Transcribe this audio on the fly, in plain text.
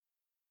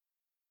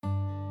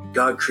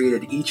God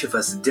created each of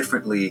us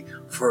differently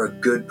for a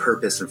good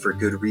purpose and for a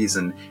good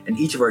reason, and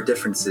each of our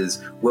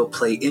differences will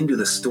play into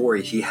the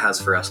story He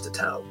has for us to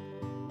tell.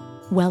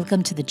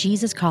 Welcome to the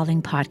Jesus Calling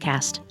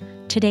podcast.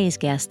 Today's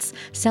guests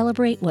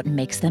celebrate what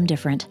makes them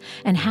different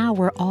and how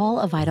we're all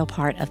a vital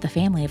part of the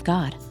family of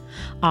God.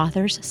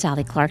 Authors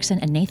Sally Clarkson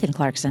and Nathan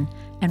Clarkson,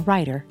 and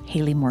writer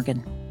Haley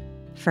Morgan.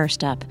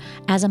 First up,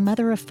 as a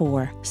mother of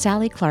 4,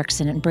 Sally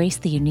Clarkson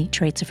embraced the unique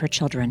traits of her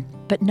children,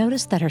 but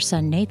noticed that her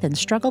son Nathan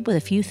struggled with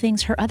a few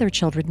things her other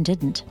children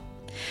didn't.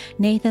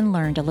 Nathan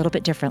learned a little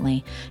bit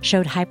differently,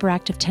 showed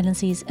hyperactive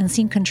tendencies, and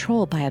seemed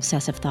controlled by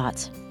obsessive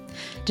thoughts.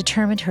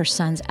 Determined her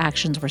son's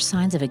actions were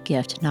signs of a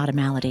gift, not a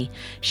malady,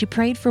 she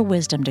prayed for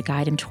wisdom to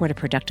guide him toward a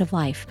productive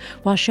life,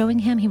 while showing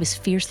him he was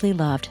fiercely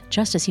loved,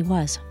 just as he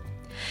was.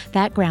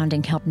 That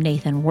grounding helped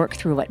Nathan work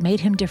through what made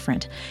him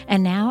different,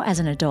 and now, as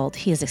an adult,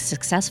 he is a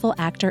successful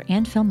actor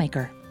and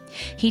filmmaker.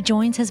 He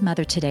joins his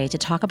mother today to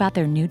talk about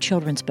their new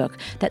children's book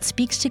that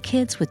speaks to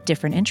kids with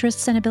different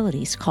interests and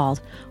abilities called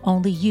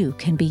Only You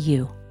Can Be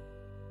You.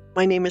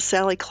 My name is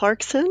Sally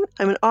Clarkson.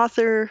 I'm an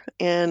author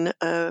and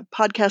a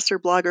podcaster,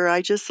 blogger.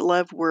 I just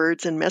love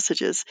words and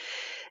messages.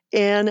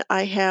 And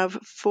I have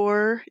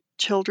 4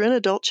 children,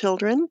 adult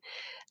children.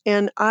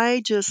 And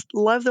I just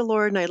love the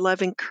Lord, and I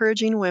love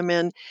encouraging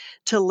women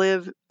to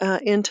live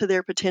into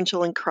their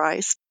potential in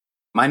Christ.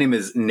 My name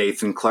is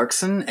Nathan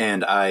Clarkson,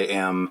 and I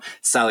am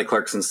Sally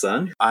Clarkson's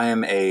son. I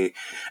am an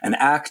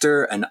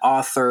actor, an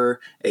author,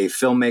 a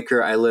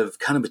filmmaker. I live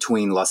kind of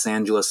between Los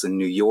Angeles and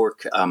New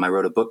York. I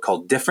wrote a book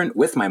called Different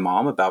with my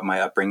mom about my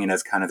upbringing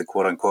as kind of the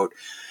quote-unquote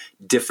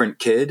different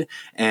kid.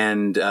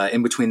 And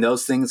in between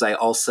those things, I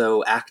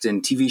also act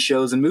in TV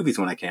shows and movies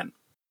when I can.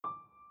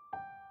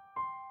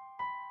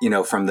 You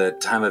know, from the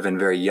time I've been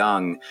very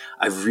young,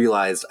 I've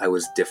realized I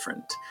was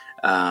different.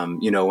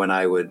 When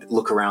I would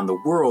look around the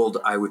world,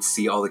 I would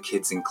see all the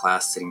kids in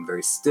class sitting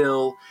very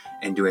still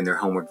and doing their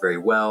homework very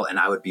well. And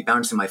I would be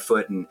bouncing my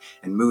foot and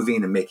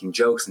moving and making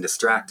jokes and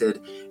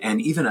distracted.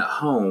 And even at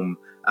home,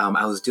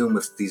 I was dealing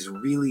with these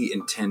really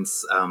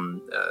intense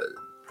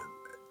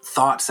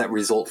thoughts that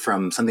result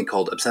from something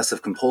called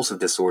obsessive compulsive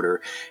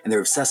disorder. And they're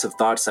obsessive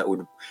thoughts that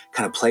would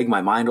kind of plague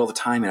my mind all the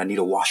time. And I need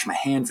to wash my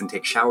hands and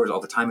take showers all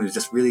the time. It was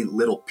just really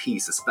little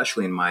peace,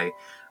 especially in my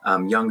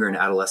younger and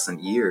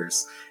adolescent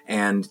years.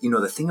 And,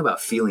 the thing about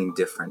feeling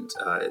different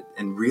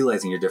and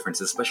realizing your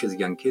difference, especially as a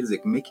young kid, is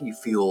it can make you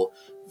feel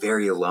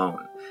very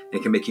alone. And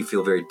it can make you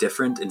feel very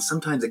different. And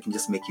sometimes it can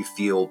just make you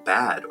feel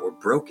bad or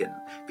broken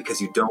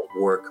because you don't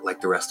work like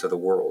the rest of the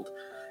world.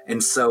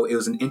 And so it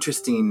was an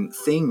interesting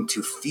thing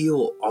to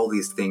feel all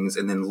these things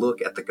and then look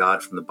at the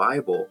God from the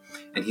Bible,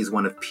 and He's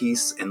one of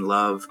peace and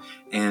love.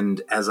 And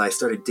as I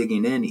started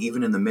digging in,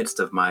 even in the midst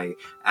of my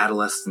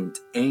adolescent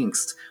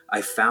angst,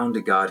 I found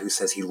a God who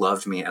says He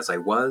loved me as I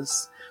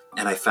was.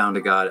 And I found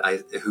a God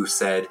who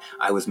said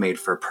I was made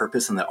for a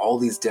purpose and that all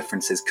these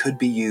differences could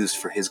be used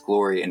for His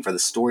glory and for the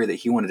story that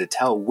He wanted to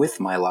tell with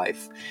my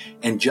life.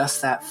 And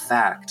just that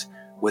fact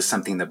was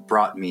something that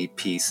brought me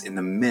peace in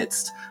the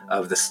midst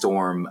of the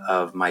storm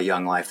of my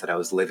young life that I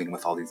was living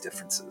with all these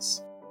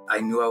differences.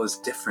 I knew I was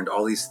different.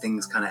 All these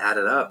things kind of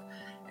added up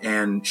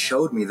and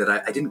showed me that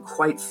I didn't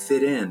quite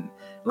fit in.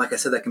 Like I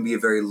said, that can be a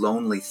very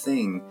lonely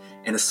thing,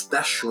 and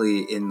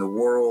especially in the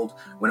world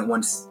when it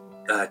wants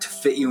to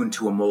fit you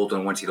into a mold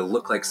and wants you to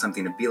look like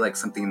something, to be like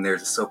something, and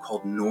there's a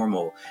so-called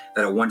normal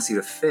that it wants you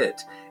to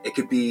fit. It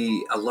could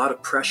be a lot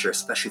of pressure,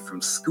 especially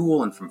from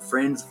school and from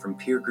friends, from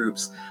peer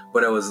groups.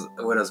 What I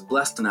was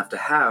blessed enough to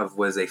have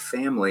was a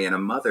family and a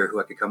mother who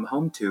I could come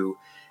home to,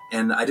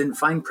 and I didn't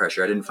find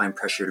pressure. I didn't find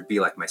pressure to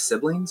be like my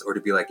siblings or to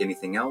be like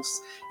anything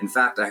else. In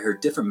fact, I heard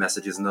different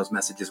messages, and those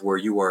messages were,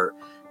 you are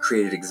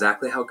created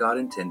exactly how God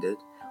intended.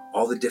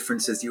 All the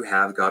differences you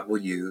have, God will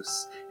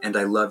use, and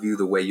I love you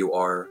the way you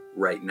are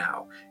right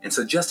now. And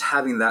so just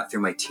having that through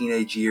my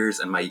teenage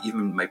years and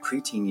even my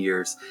preteen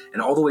years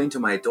and all the way into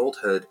my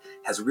adulthood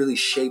has really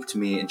shaped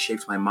me and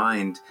shaped my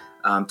mind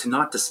to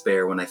not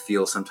despair when I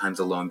feel sometimes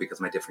alone because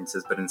of my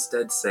differences, but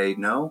instead say,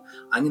 no,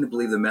 I'm going to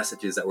believe the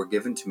messages that were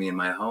given to me in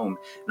my home,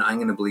 and I'm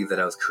going to believe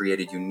that I was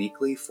created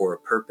uniquely for a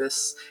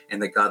purpose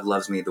and that God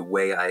loves me the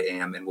way I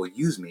am and will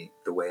use me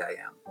the way I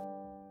am.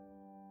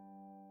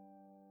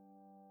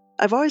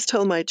 I've always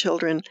told my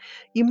children,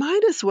 you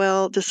might as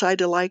well decide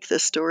to like the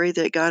story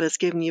that God has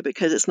given you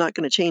because it's not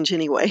going to change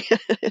anyway.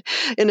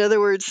 In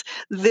other words,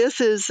 this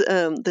is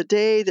the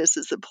day, this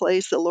is the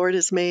place the Lord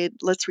has made.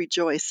 Let's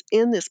rejoice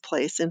in this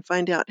place and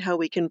find out how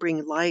we can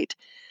bring light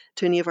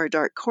to any of our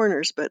dark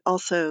corners, but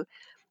also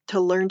to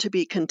learn to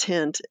be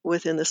content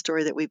within the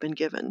story that we've been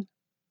given.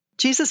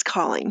 Jesus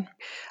Calling.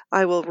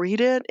 I will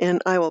read it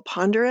and I will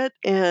ponder it,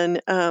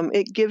 and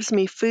it gives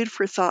me food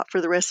for thought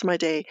for the rest of my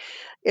day.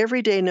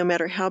 Every day, no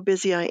matter how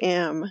busy I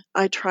am,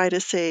 I try to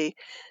say,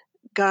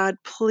 God,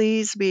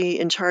 please be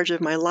in charge of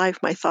my life,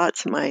 my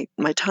thoughts, my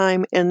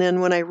time. And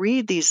then when I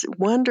read these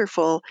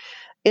wonderful,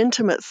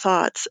 intimate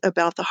thoughts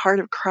about the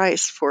heart of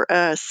Christ for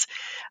us,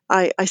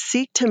 I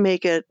seek to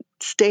make it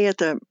stay at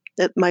the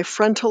at my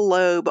frontal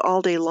lobe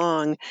all day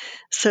long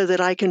so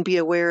that I can be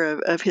aware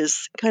of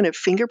his kind of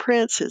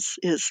fingerprints,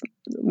 his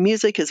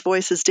music, his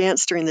voice, his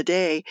dance during the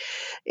day.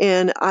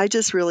 And I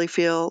just really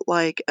feel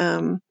like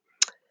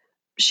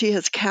she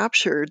has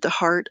captured the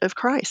heart of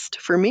Christ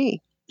for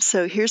me.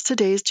 So here's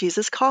today's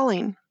Jesus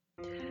calling.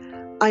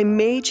 I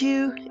made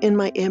you in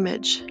my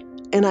image,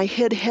 and I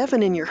hid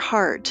heaven in your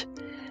heart.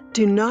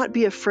 Do not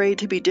be afraid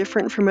to be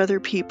different from other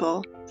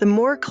people. The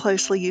more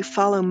closely you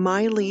follow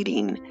my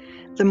leading,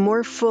 the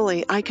more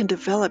fully I can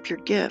develop your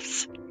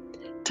gifts.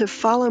 To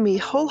follow me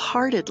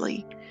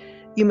wholeheartedly,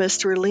 you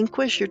must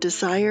relinquish your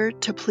desire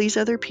to please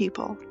other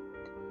people.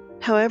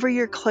 However,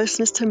 your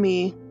closeness to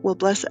me will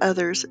bless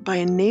others by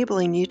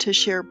enabling you to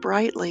share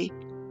brightly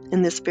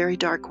in this very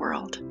dark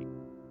world.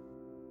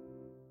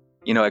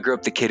 I grew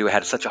up the kid who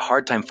had such a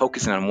hard time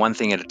focusing on one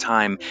thing at a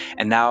time.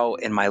 And now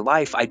in my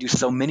life, I do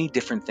so many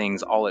different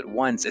things all at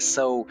once. It's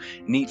so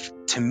neat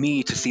to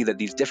me to see that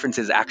these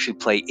differences actually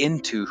play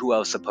into who I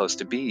was supposed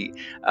to be.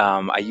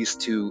 I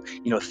used to,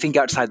 think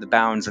outside the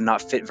bounds and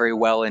not fit very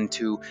well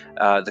into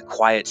the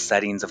quiet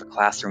settings of a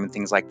classroom and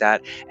things like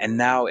that. And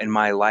now in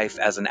my life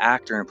as an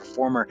actor and a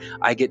performer,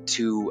 I get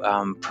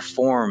to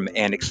perform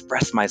and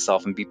express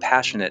myself and be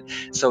passionate.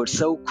 So it's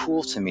so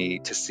cool to me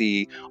to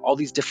see all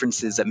these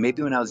differences that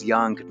maybe when I was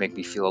young could make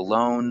me feel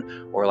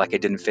alone or like I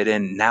didn't fit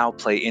in, now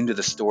play into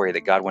the story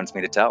that God wants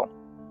me to tell.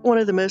 One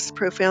of the most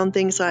profound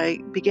things I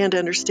began to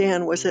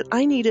understand was that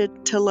I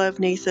needed to love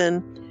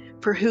Nathan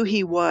for who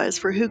he was,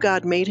 for who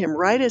God made him,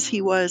 right as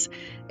he was,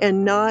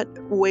 and not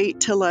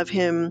wait to love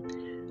him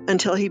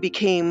until he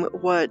became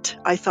what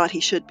I thought he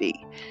should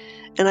be.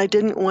 And I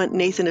didn't want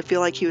Nathan to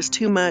feel like he was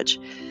too much.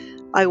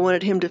 I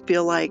wanted him to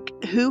feel like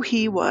who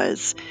he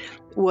was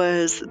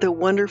the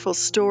wonderful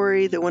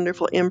story, the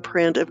wonderful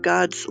imprint of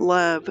God's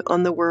love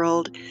on the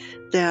world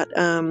that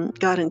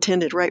God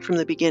intended right from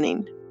the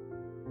beginning.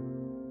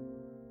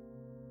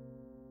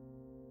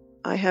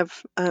 I have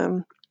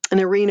an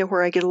arena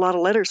where I get a lot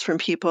of letters from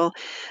people.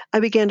 I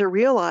began to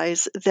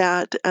realize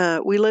that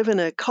we live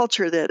in a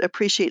culture that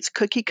appreciates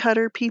cookie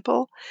cutter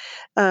people.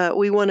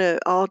 We want to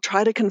all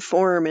try to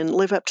conform and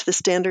live up to the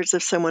standards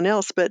of someone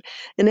else. But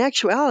in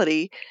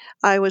actuality,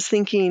 I was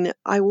thinking,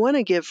 I want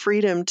to give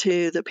freedom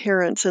to the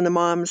parents and the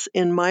moms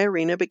in my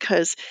arena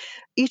because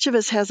each of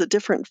us has a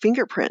different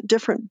fingerprint,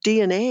 different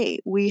DNA.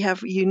 We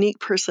have unique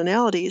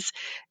personalities,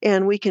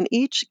 and we can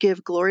each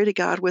give glory to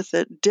God with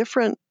the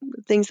different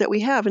things that we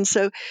have. And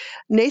so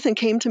Nathan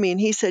came to me and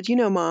he said,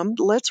 Mom,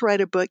 let's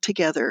write a book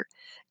together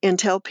and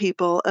tell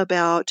people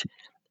about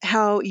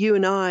how you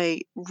and I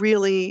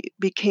really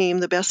became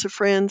the best of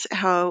friends,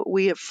 how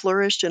we have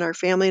flourished in our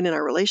family and in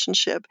our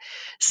relationship,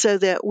 so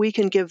that we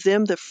can give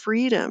them the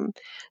freedom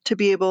to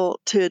be able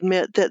to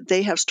admit that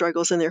they have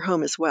struggles in their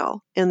home as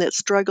well, and that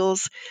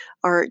struggles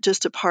are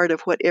just a part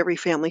of what every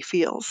family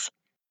feels.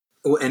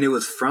 Well, and it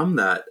was from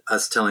that,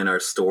 us telling our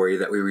story,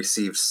 that we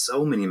received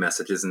so many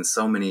messages and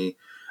so many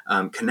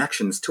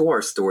connections to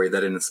our story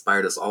that it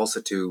inspired us also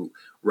to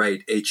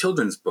write a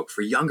children's book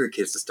for younger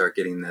kids to start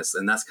getting this.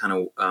 And that's kind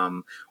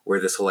of where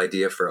this whole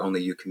idea for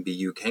Only You Can Be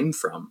You came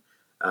from,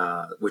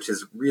 which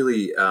is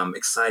really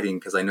exciting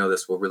because I know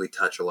this will really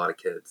touch a lot of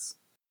kids.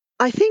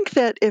 I think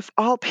that if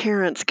all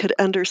parents could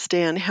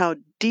understand how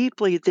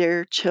deeply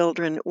their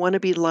children want to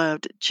be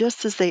loved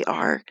just as they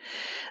are,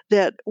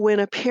 that when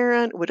a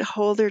parent would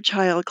hold their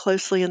child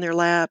closely in their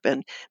lap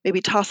and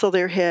maybe tousle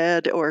their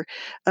head or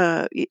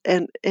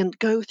and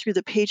go through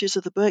the pages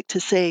of the book to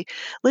say,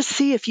 let's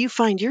see if you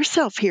find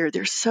yourself here.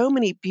 There's so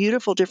many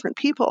beautiful different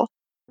people.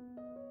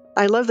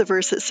 I love the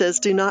verse that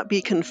says, do not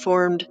be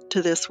conformed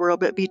to this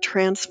world, but be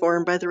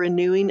transformed by the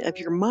renewing of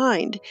your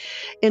mind.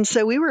 And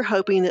so we were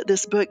hoping that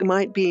this book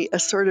might be a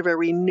sort of a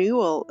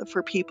renewal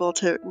for people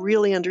to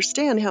really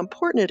understand how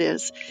important it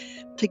is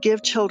to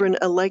give children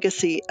a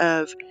legacy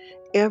of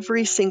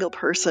every single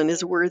person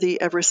is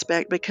worthy of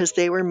respect because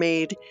they were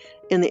made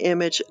in the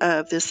image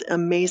of this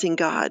amazing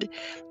God.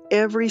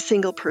 Every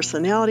single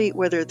personality,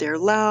 whether they're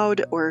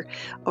loud or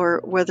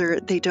whether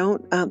they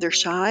don't, they're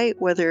shy,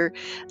 whether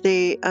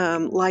they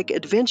like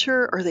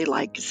adventure or they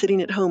like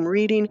sitting at home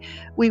reading.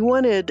 We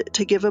wanted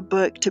to give a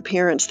book to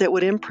parents that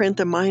would imprint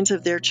the minds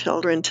of their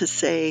children to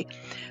say,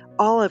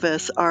 all of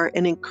us are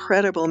an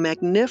incredible,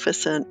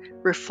 magnificent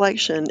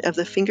reflection of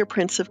the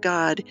fingerprints of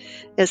God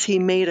as He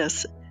made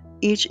us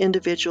each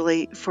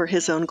individually for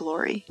His own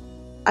glory.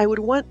 I would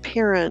want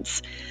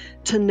parents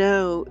to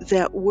know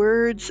that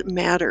words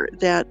matter,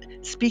 that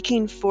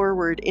speaking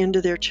forward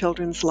into their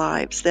children's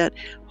lives, that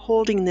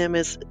holding them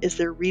as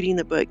they're reading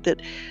the book,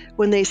 that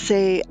when they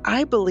say,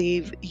 I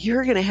believe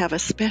you're going to have a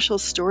special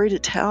story to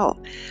tell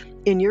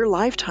in your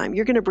lifetime,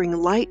 you're going to bring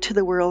light to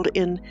the world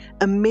in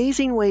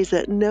amazing ways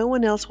that no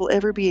one else will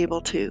ever be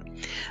able to.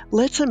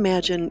 Let's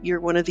imagine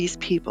you're one of these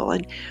people,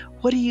 and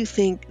what do you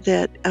think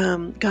that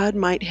God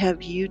might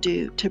have you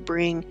do to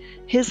bring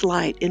His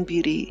light and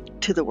beauty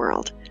to the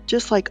world?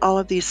 Just like all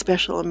of these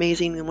special,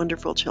 amazing, and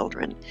wonderful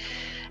children.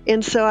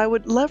 And so I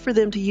would love for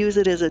them to use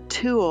it as a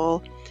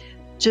tool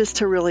just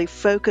to really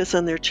focus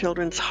on their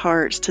children's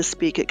hearts, to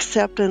speak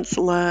acceptance,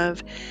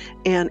 love,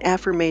 and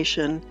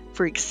affirmation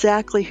for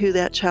exactly who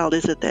that child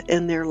is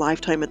in their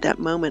lifetime at that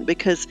moment,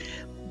 because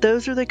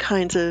those are the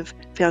kinds of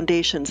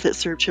foundations that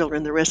serve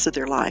children the rest of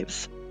their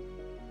lives.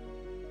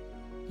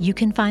 You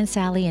can find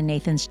Sally and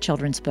Nathan's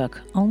children's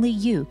book, Only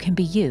You Can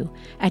Be You,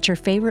 at your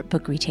favorite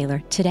book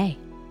retailer today.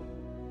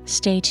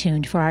 Stay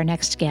tuned for our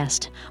next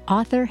guest,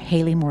 author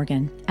Haley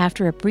Morgan,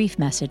 after a brief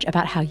message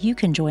about how you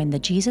can join the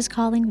Jesus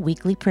Calling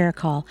weekly prayer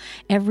call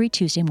every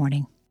Tuesday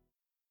morning.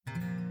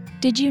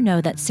 Did you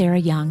know that Sarah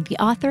Young, the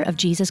author of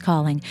Jesus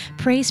Calling,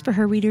 prays for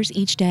her readers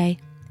each day?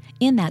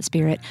 In that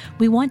spirit,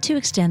 we want to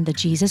extend the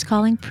Jesus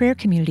Calling prayer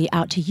community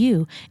out to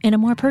you in a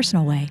more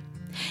personal way.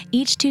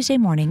 Each Tuesday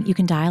morning, you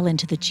can dial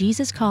into the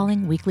Jesus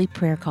Calling weekly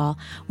prayer call,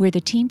 where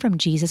the team from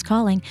Jesus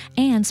Calling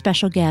and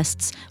special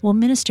guests will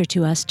minister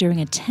to us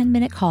during a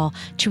 10-minute call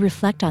to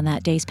reflect on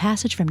that day's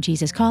passage from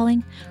Jesus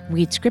Calling,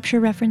 read scripture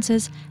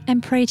references,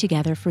 and pray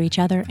together for each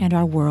other and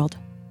our world.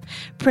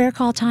 Prayer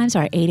call times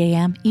are 8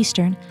 a.m.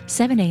 Eastern,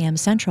 7 a.m.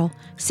 Central,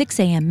 6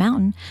 a.m.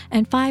 Mountain,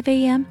 and 5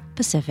 a.m.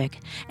 Pacific,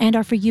 and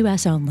are for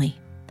U.S. only.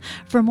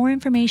 For more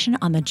information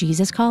on the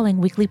Jesus Calling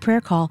weekly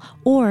prayer call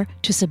or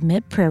to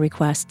submit prayer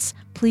requests,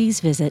 please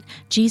visit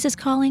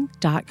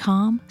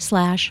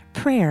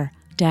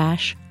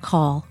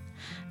jesuscalling.com/prayer-call.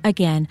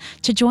 Again,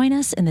 to join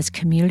us in this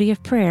community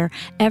of prayer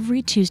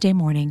every Tuesday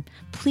morning,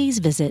 please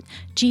visit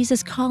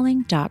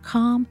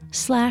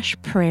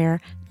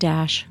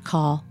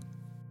jesuscalling.com/prayer-call.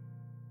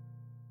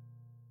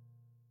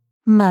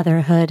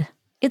 Motherhood.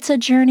 It's a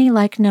journey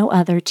like no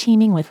other,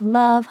 teeming with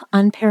love,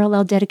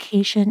 unparalleled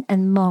dedication,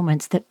 and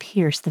moments that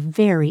pierce the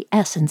very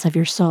essence of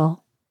your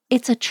soul.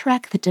 It's a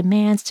trek that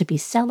demands to be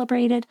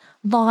celebrated,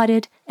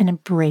 lauded, and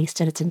embraced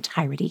in its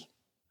entirety.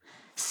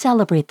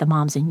 Celebrate the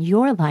moms in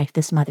your life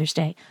this Mother's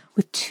Day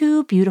with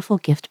 2 beautiful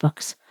gift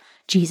books,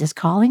 Jesus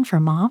Calling for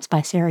Moms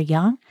by Sarah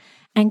Young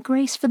and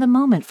Grace for the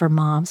Moment for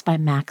Moms by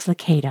Max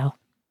Lucado.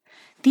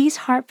 These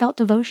heartfelt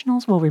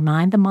devotionals will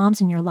remind the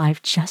moms in your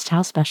life just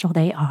how special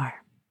they are.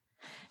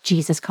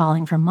 Jesus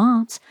Calling for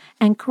Moms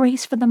and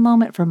Grace for the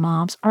Moment for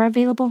Moms are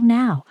available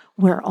now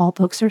where all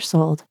books are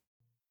sold.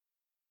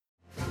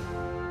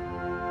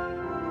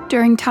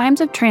 During times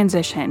of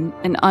transition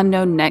and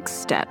unknown next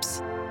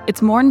steps,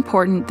 it's more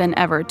important than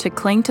ever to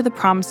cling to the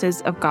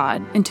promises of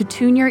God and to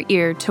tune your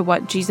ear to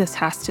what Jesus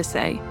has to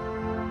say.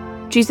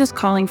 Jesus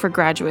Calling for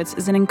Graduates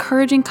is an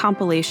encouraging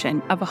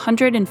compilation of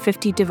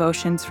 150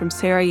 devotions from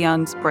Sarah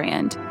Young's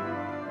brand.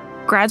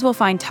 Grads will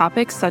find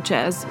topics such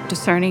as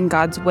discerning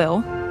God's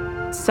will,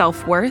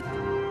 self-worth,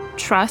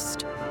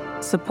 trust,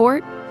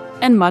 support,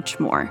 and much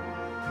more.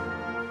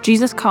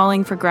 Jesus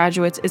Calling for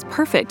Graduates is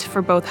perfect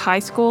for both high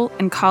school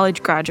and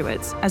college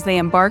graduates as they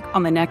embark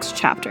on the next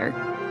chapter.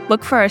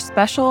 Look for our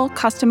special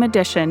custom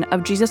edition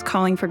of Jesus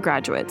Calling for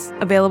Graduates,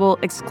 available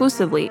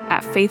exclusively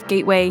at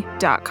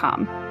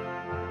faithgateway.com.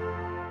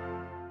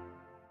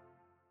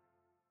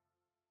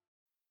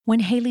 When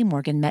Haley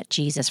Morgan met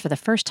Jesus for the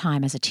first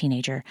time as a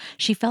teenager,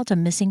 she felt a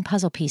missing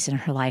puzzle piece in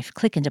her life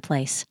click into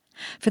place.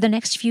 For the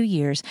next few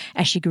years,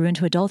 as she grew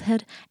into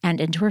adulthood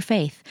and into her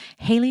faith,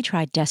 Haley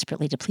tried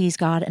desperately to please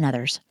God and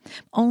others,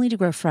 only to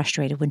grow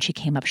frustrated when she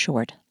came up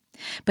short.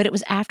 But it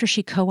was after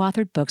she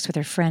co-authored books with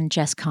her friend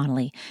Jess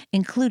Connolly,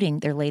 including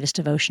their latest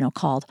devotional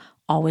called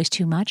Always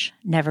Too Much,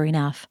 Never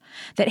Enough,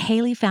 that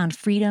Haley found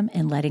freedom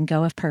in letting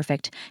go of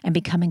perfect and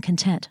becoming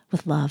content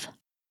with love.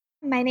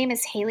 My name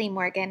is Haley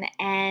Morgan,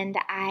 and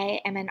I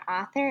am an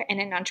author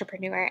and an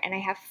entrepreneur, and I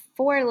have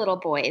 4 little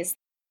boys.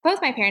 Both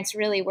my parents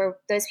really were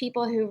those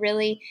people who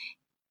really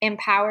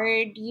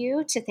empowered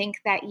you to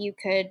think that you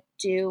could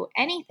do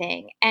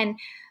anything. And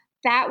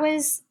that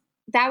was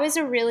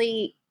a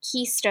really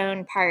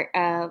keystone part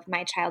of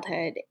my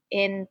childhood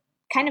in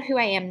kind of who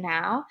I am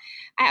now.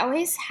 I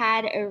always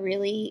had a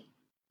really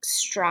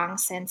strong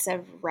sense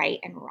of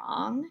right and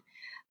wrong,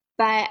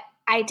 but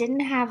I didn't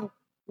have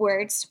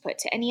words to put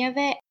to any of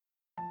it.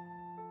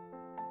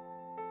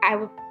 I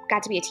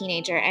got to be a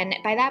teenager, and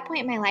by that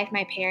point in my life,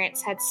 my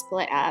parents had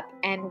split up,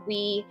 and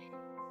we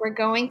were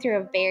going through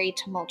a very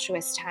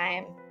tumultuous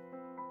time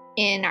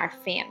in our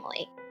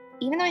family.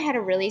 Even though I had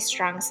a really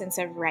strong sense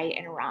of right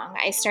and wrong,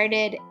 by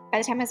the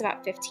time I was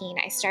about 15,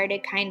 I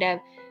started kind of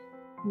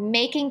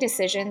making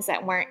decisions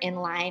that weren't in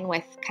line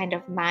with kind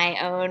of my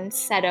own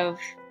set of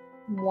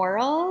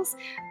morals,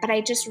 but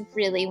I just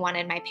really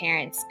wanted my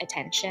parents'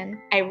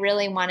 attention. I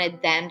really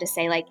wanted them to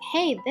say like,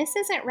 hey, this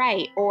isn't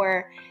right,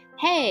 or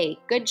hey,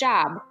 good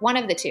job, one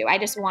of the two. I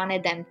just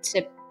wanted them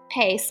to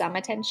pay some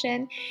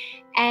attention.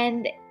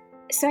 And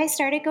so I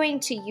started going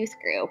to youth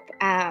group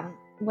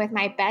with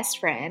my best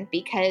friend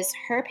because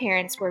her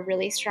parents were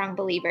really strong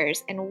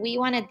believers, and we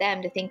wanted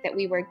them to think that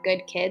we were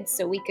good kids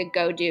so we could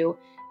go do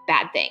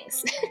bad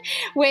things,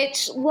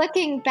 which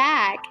looking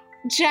back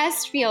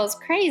just feels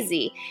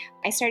crazy.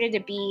 I started to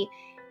be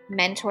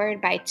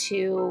mentored by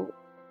 2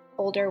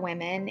 older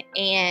women,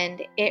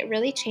 and it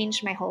really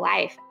changed my whole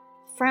life.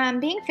 From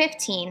being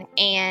 15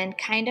 and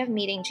kind of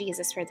meeting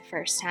Jesus for the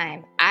first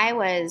time, I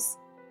was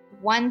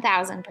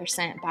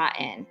 1000% bought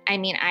in. I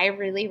mean, I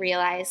really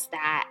realized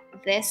that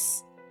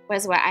this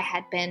was what I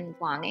had been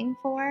longing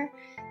for.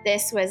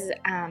 This was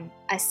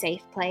a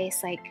safe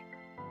place. Like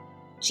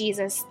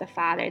Jesus, the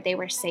Father, they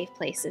were safe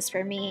places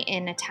for me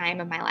in a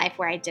time of my life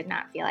where I did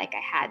not feel like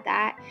I had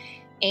that.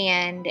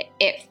 And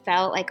it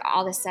felt like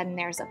all of a sudden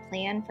there was a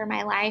plan for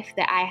my life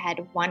that I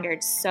had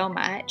wondered so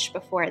much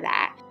before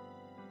that.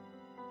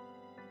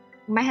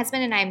 My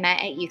husband and I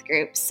met at youth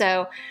group.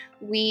 So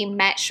we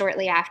met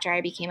shortly after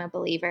I became a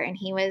believer, and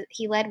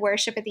he led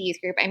worship at the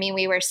youth group. I mean,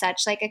 we were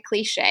such like a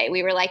cliche.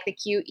 We were like the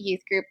cute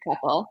youth group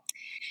couple.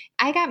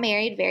 I got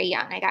married very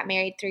young. I got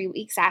married 3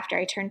 weeks after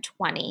I turned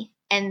 20.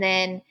 And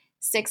then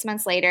 6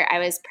 months later, I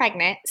was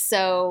pregnant.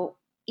 So,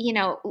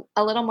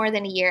 a little more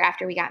than a year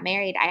after we got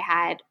married, I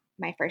had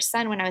my first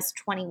son when I was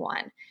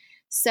 21.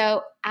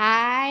 So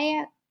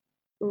I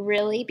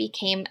really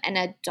became an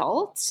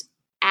adult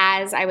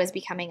as I was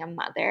becoming a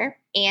mother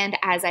and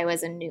as I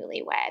was a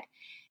newlywed.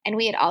 And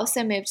we had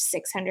also moved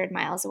 600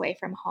 miles away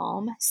from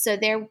home. So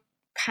there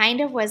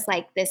kind of was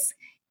like this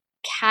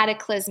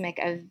cataclysmic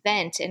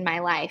event in my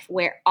life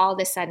where all of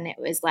a sudden it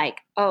was like,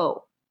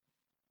 oh,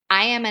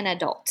 I am an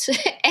adult.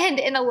 And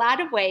in a lot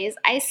of ways,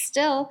 I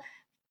still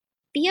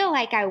feel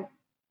like a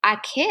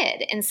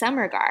kid in some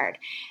regard.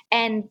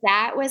 And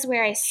that was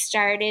where I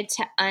started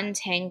to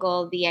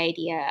untangle the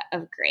idea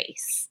of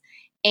grace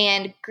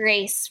and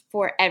grace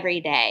for every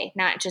day,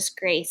 not just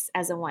grace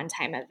as a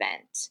one-time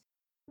event.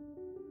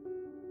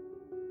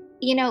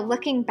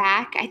 Looking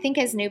back, I think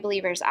as new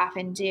believers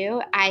often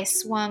do, I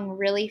swung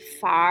really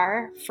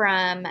far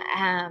from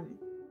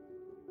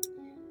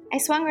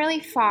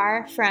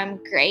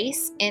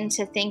grace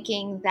into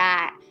thinking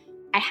that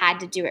I had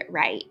to do it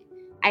right.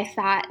 I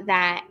thought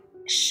that,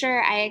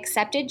 sure, I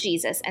accepted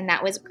Jesus and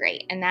that was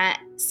great. And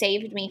that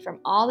saved me from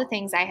all the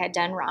things I had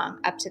done wrong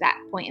up to that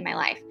point in my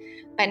life.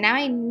 But now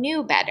I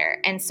knew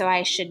better, and so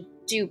I should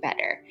do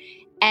better.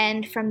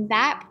 And from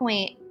that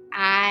point,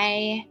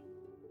 I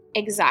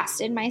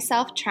exhausted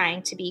myself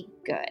trying to be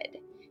good.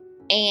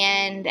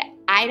 And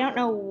I don't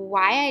know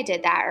why I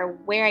did that or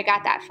where I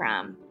got that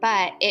from,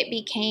 but it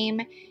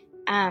became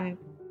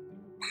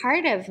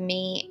part of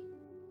me.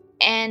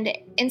 And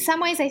in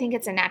some ways, I think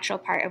it's a natural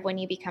part of when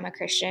you become a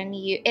Christian.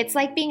 It's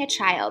like being a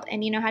child,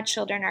 and you know how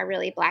children are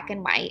really black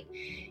and white,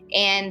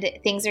 and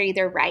things are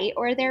either right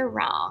or they're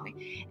wrong.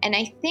 And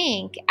I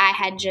think I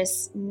had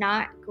just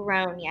not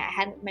grown yet, I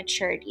hadn't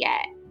matured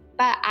yet.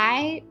 But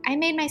I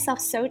made myself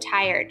so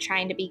tired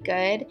trying to be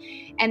good,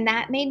 and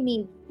that made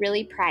me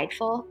really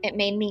prideful. It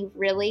made me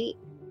really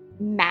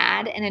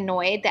mad and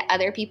annoyed that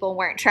other people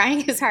weren't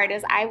trying as hard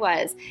as I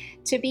was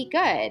to be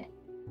good.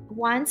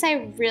 Once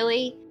I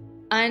really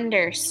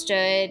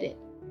understood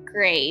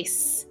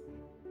grace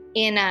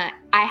I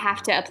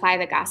have to apply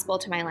the gospel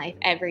to my life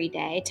every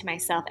day, to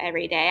myself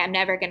every day. I'm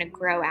never going to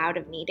grow out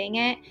of needing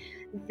it.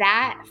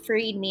 That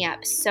freed me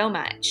up so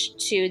much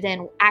to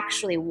then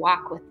actually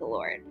walk with the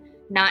Lord,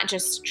 not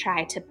just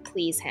try to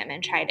please him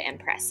and try to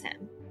impress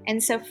him.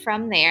 And so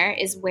from there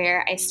is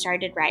where I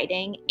started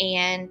writing,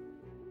 and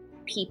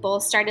people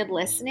started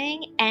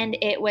listening, and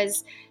it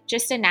was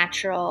just a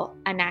natural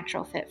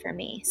fit for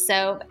me.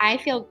 So I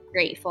feel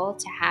grateful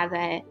to have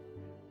an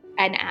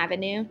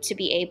avenue to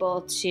be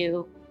able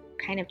to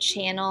kind of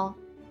channel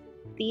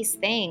these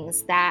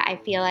things that I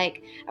feel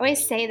like I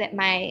always say that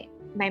my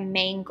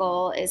main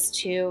goal is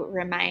to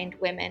remind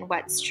women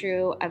what's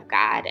true of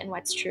God and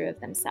what's true of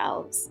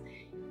themselves.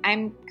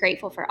 I'm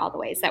grateful for all the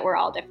ways that we're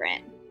all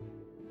different.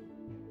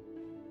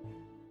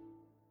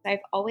 I've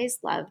always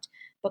loved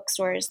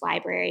bookstores,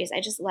 libraries.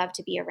 I just love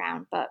to be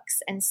around books.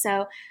 And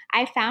so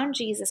I found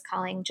Jesus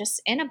Calling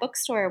just in a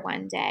bookstore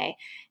one day,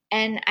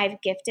 and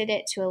I've gifted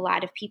it to a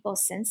lot of people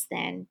since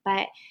then.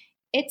 But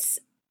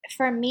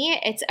for me,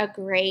 it's a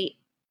great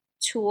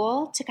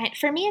tool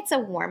for me, it's a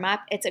warm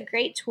up. It's a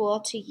great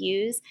tool to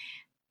use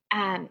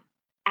as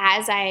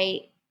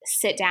I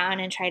sit down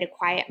and try to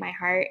quiet my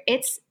heart.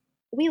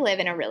 We live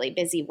in a really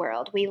busy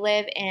world. We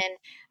live in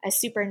a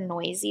super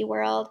noisy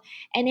world,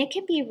 and it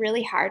can be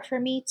really hard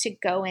for me to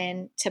go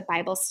into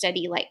Bible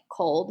study like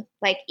cold,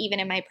 like even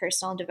in my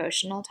personal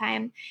devotional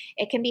time.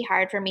 It can be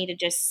hard for me to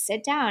just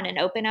sit down and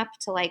open up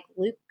to like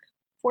Luke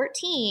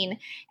 14.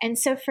 And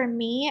so for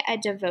me, a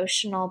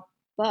devotional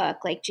book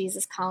like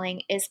Jesus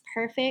Calling is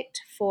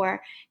perfect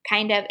for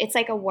it's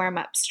like a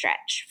warm-up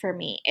stretch for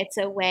me. It's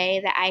a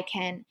way that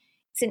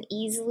it's an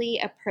easily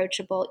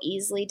approachable,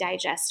 easily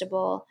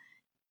digestible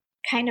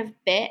kind of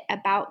bit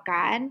about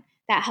God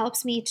that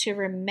helps me to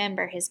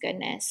remember his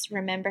goodness,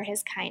 remember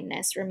his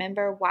kindness,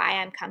 remember why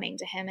I'm coming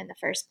to him in the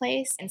first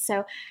place. And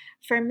so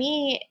for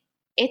me,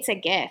 it's a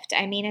gift.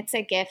 I mean, it's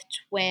a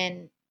gift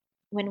when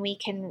we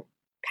can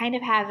kind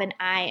of have an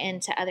eye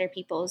into other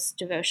people's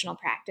devotional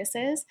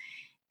practices.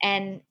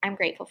 And I'm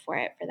grateful for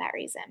it for that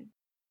reason.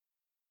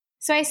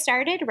 So I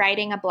started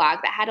writing a blog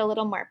that had a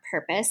little more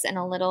purpose and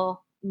a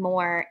little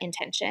more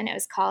intention. It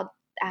was called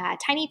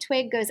Tiny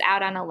Twig Goes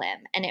Out on a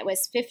Limb, and it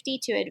was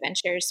 52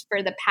 adventures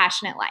for the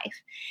passionate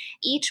life.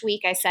 Each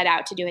week I set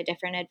out to do a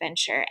different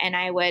adventure, and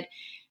I would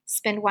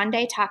spend one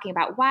day talking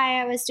about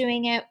why I was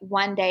doing it,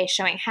 one day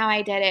showing how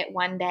I did it,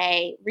 one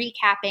day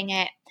recapping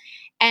it.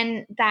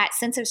 And that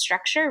sense of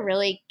structure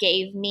really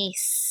gave me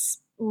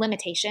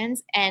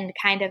limitations and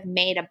kind of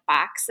made a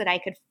box that I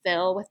could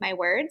fill with my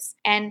words.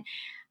 And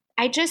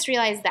I just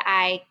realized that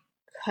I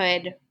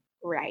could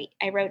write.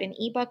 I wrote an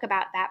ebook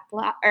about that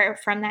blog, or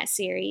from that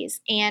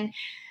series. And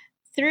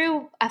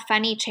through a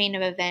funny chain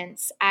of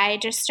events, I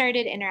just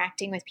started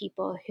interacting with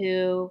people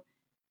who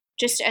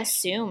just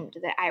assumed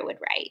that I would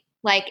write.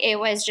 Like, it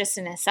was just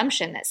an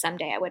assumption that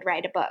someday I would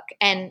write a book.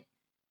 And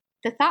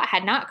the thought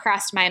had not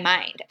crossed my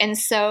mind. And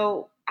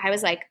so I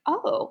was like,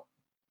 oh,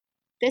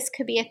 this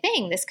could be a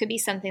thing. This could be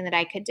something that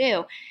I could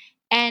do.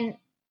 And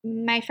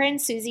my friend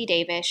Susie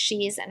Davis,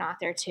 she's an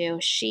author too.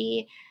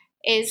 She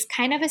is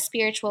kind of a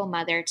spiritual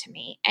mother to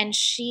me. And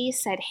she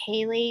said,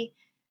 Haley,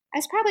 I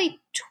was probably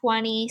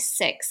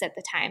 26 at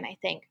the time, I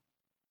think.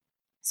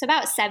 So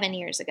about 7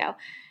 years ago,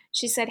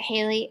 she said,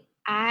 Haley,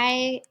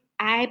 I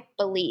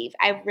believe,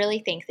 I really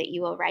think that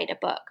you will write a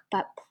book,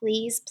 but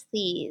please,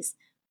 please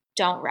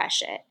don't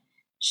rush it.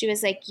 She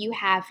was like, you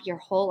have your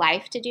whole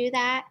life to do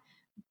that,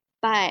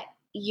 but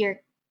you're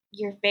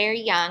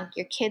very young,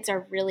 your kids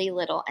are really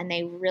little, and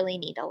they really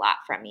need a lot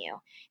from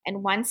you.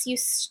 And once you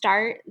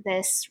start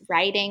this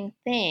writing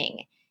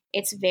thing,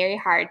 it's very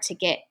hard to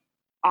get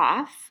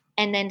off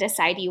and then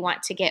decide you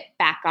want to get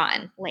back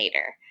on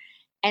later.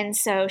 And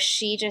so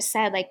she just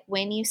said, like,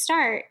 when you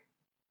start,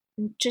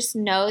 just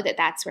know that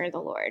that's where the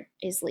Lord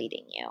is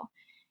leading you.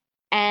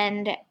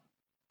 And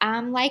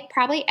like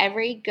probably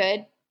every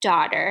good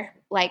daughter,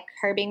 like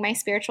her being my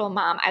spiritual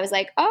mom, I was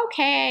like,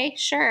 okay,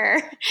 sure.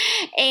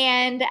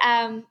 And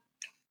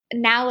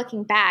now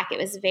looking back, it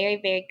was very,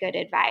 very good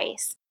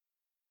advice.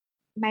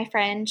 My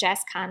friend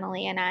Jess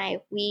Connolly and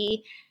I,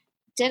 we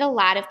did a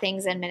lot of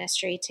things in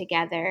ministry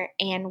together,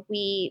 and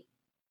we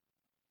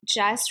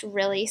just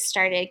really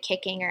started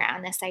kicking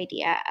around this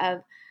idea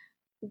of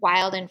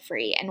wild and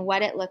free and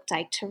what it looked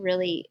like to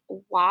really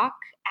walk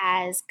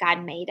as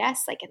God made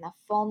us, like in the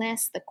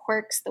fullness, the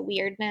quirks, the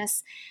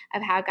weirdness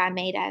of how God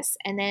made us,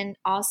 and then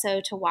also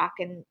to walk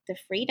in the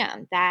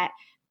freedom that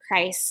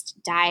Christ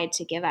died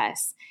to give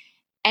us.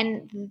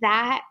 And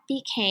that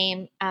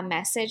became a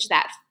message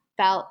that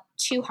felt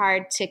too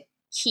hard to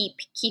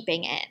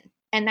keeping in.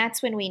 And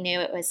that's when we knew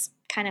it was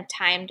kind of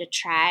time to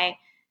try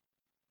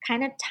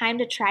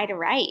to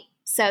write.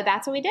 So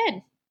that's what we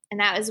did. And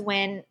that was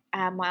when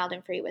Wild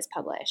and Free was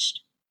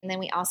published. And then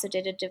we also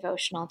did a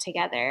devotional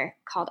together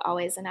called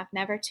Always Enough,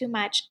 Never Too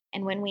Much.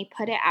 And when we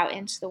put it out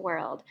into the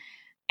world,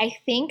 I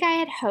think I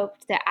had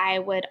hoped that I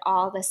would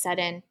all of a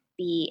sudden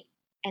be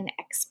an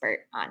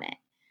expert on it.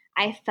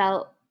 I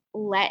felt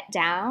let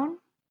down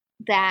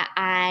that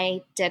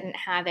I didn't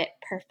have it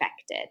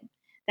perfected,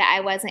 that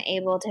I wasn't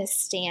able to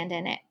stand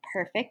in it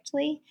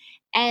perfectly.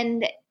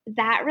 And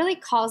that really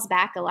calls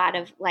back a lot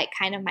of like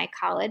kind of my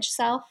college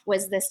self,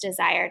 was this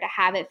desire to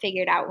have it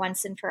figured out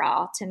once and for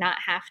all, to not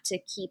have to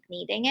keep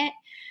needing it.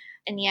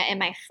 And yet in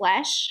my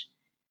flesh,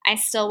 I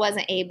still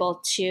wasn't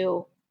able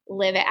to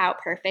live it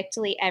out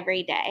perfectly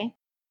every day.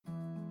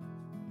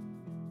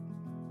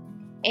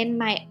 In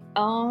my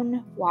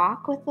own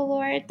walk with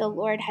the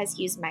Lord has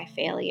used my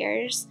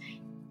failures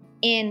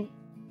in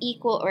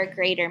equal or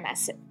greater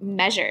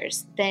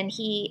measures than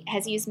he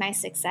has used my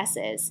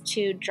successes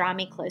to draw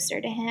me closer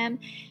to him.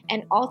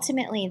 And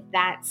ultimately,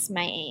 that's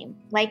my aim.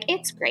 Like,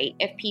 it's great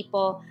if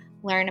people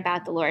learn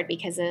about the Lord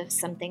because of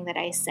something that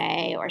I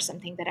say or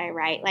something that I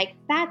write. Like,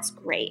 that's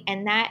great.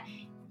 And that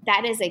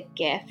is a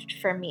gift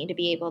for me to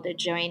be able to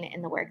join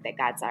in the work that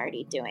God's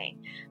already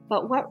doing.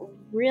 But what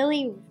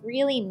really,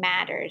 really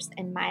matters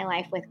in my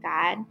life with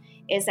God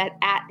is that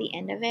at the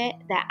end of it,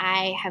 that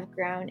I have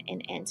grown in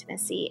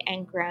intimacy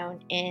and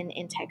grown in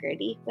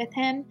integrity with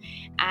him.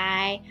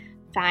 I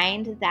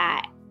find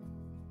that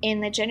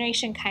in the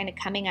generation kind of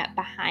coming up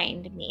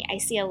behind me, I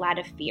see a lot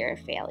of fear of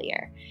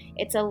failure.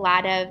 It's a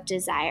lot of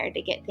desire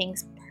to get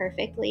things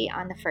perfectly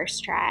on the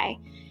first try.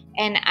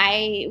 And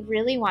I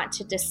really want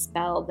to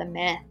dispel the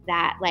myth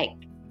that like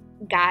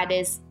God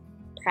is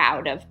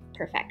proud of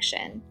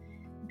perfection,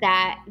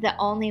 that the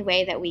only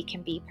way that we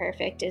can be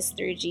perfect is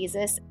through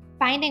Jesus.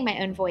 Finding my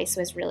own voice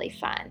was really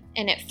fun,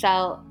 and it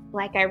felt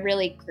like I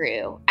really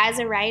grew as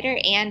a writer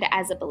and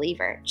as a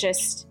believer.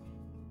 Just,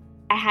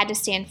 I had to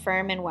stand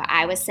firm in what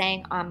I was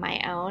saying on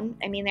my own.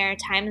 I mean, there are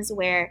times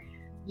where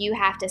you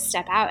have to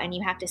step out and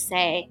you have to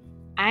say,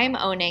 I'm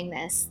owning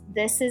this.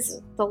 This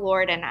is the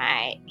Lord and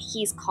I.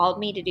 He's called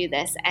me to do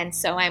this, and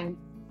so I'm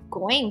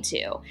going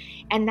to.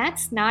 And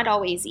that's not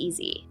always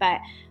easy,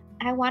 but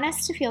I want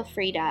us to feel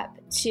freed up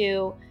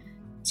to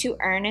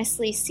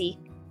earnestly seek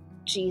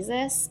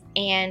Jesus,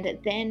 and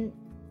then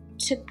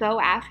to go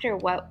after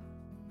what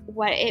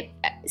it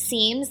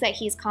seems that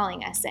he's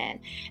calling us in.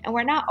 And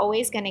we're not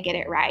always going to get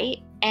it right,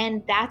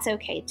 and that's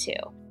okay too.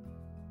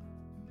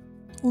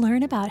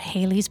 Learn about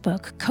Haley's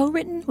book,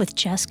 co-written with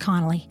Jess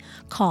Connolly,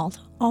 called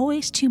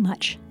Always Too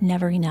Much,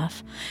 Never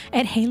Enough,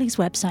 at Haley's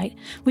website,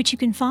 which you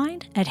can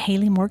find at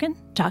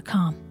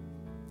HaleyMorgan.com.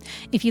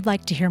 If you'd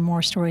like to hear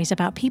more stories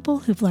about people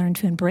who've learned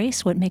to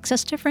embrace what makes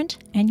us different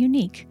and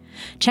unique,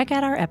 check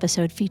out our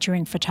episode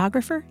featuring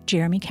photographer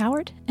Jeremy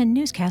Cowart and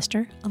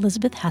newscaster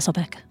Elizabeth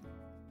Hasselbeck.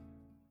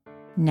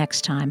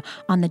 Next time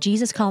on the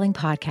Jesus Calling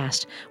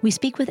podcast, we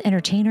speak with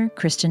entertainer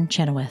Kristin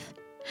Chenoweth.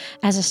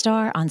 As a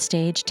star on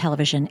stage,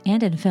 television,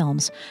 and in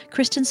films,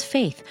 Kristin's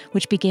faith,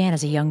 which began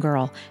as a young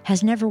girl,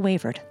 has never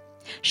wavered.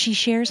 She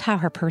shares how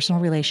her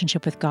personal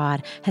relationship with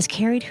God has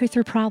carried her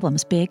through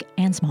problems big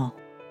and small.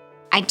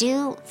 I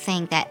do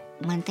think that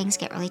when things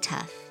get really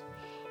tough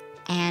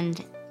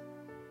and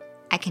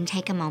I can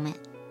take a moment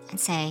and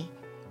say,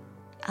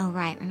 oh,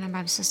 right, remember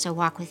I'm supposed to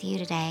walk with you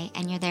today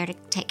and you're there to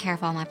take care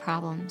of all my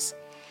problems.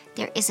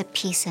 There is a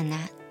peace in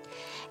that.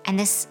 And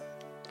this,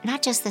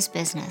 not just this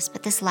business,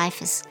 but this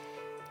life is,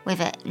 we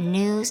have a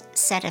new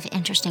set of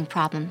interesting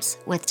problems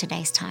with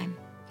today's time.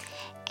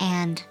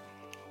 And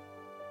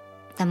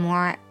the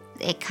more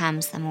it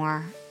comes, the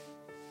more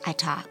I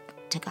talk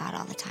to God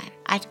all the time.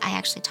 I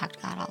actually talk to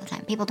God all the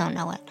time. People don't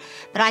know it,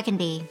 but I can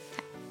be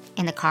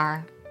in the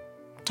car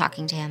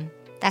talking to Him.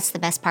 That's the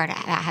best part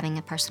about having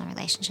a personal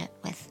relationship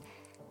with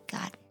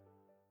God.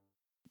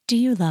 Do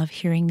you love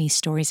hearing these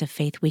stories of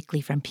faith weekly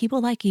from people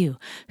like you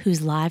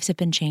whose lives have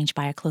been changed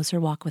by a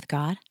closer walk with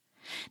God?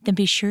 Then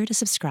be sure to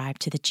subscribe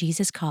to the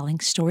Jesus Calling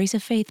Stories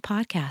of Faith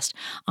podcast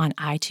on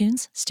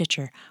iTunes,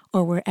 Stitcher,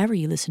 or wherever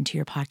you listen to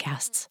your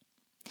podcasts.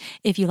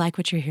 If you like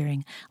what you're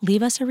hearing,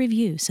 leave us a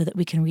review so that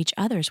we can reach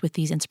others with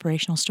these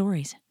inspirational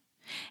stories.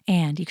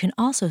 And you can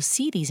also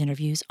see these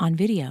interviews on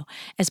video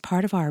as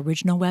part of our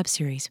original web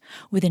series,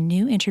 with a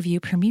new interview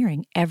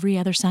premiering every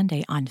other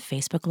Sunday on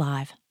Facebook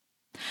Live.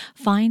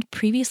 Find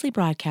previously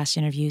broadcast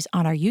interviews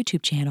on our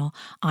YouTube channel,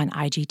 on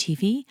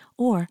IGTV,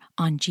 or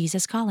on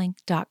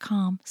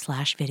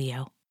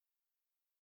JesusCalling.com/video.